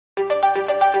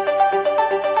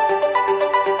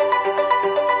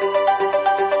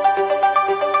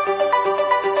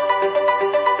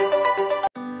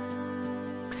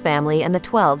family and the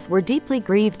 12s were deeply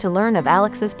grieved to learn of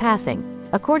Alex's passing,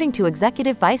 according to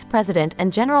Executive Vice President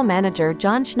and General Manager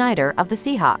John Schneider of the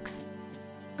Seahawks.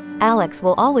 Alex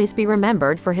will always be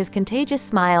remembered for his contagious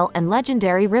smile and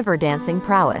legendary river dancing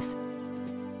prowess.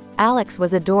 Alex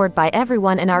was adored by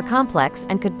everyone in our complex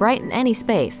and could brighten any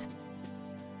space.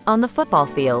 On the football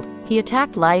field, he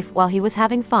attacked life while he was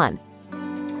having fun.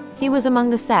 He was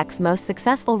among the SEC's most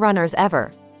successful runners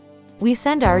ever. We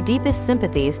send our deepest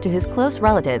sympathies to his close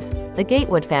relatives, the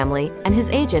Gatewood family, and his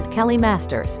agent Kelly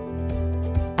Masters.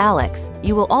 Alex,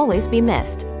 you will always be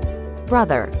missed.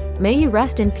 Brother, may you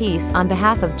rest in peace. On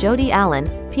behalf of Jody Allen,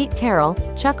 Pete Carroll,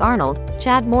 Chuck Arnold,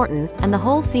 Chad Morton, and the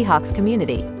whole Seahawks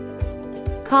community.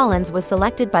 Collins was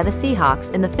selected by the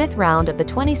Seahawks in the 5th round of the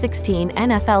 2016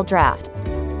 NFL Draft.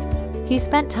 He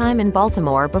spent time in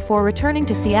Baltimore before returning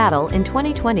to Seattle in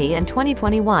 2020 and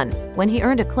 2021, when he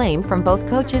earned acclaim from both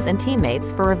coaches and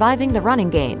teammates for reviving the running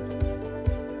game.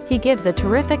 He gives a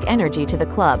terrific energy to the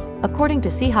club, according to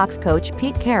Seahawks coach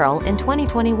Pete Carroll in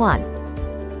 2021.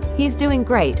 He's doing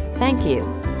great, thank you.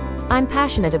 I'm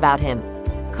passionate about him.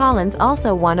 Collins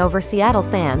also won over Seattle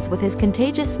fans with his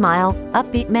contagious smile,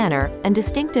 upbeat manner, and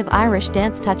distinctive Irish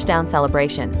dance touchdown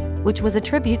celebration, which was a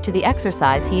tribute to the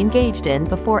exercise he engaged in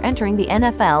before entering the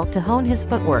NFL to hone his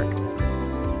footwork.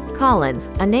 Collins,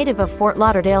 a native of Fort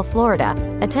Lauderdale, Florida,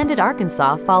 attended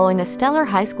Arkansas following a stellar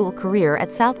high school career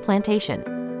at South Plantation.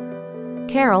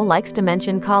 Carroll likes to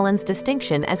mention Collins'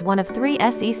 distinction as one of 3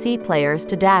 SEC players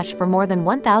to dash for more than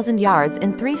 1,000 yards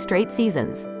in 3 straight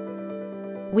seasons.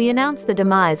 We announced the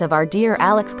demise of our dear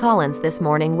Alex Collins this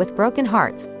morning with broken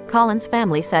hearts, Collins'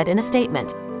 family said in a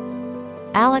statement.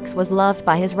 Alex was loved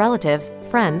by his relatives,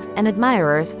 friends, and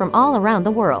admirers from all around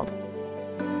the world.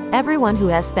 Everyone who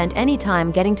has spent any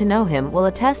time getting to know him will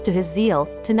attest to his zeal,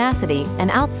 tenacity,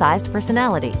 and outsized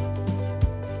personality.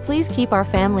 Please keep our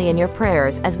family in your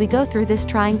prayers as we go through this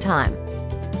trying time.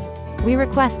 We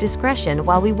request discretion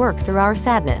while we work through our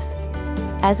sadness.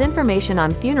 As information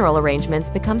on funeral arrangements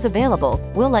becomes available,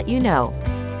 we'll let you know.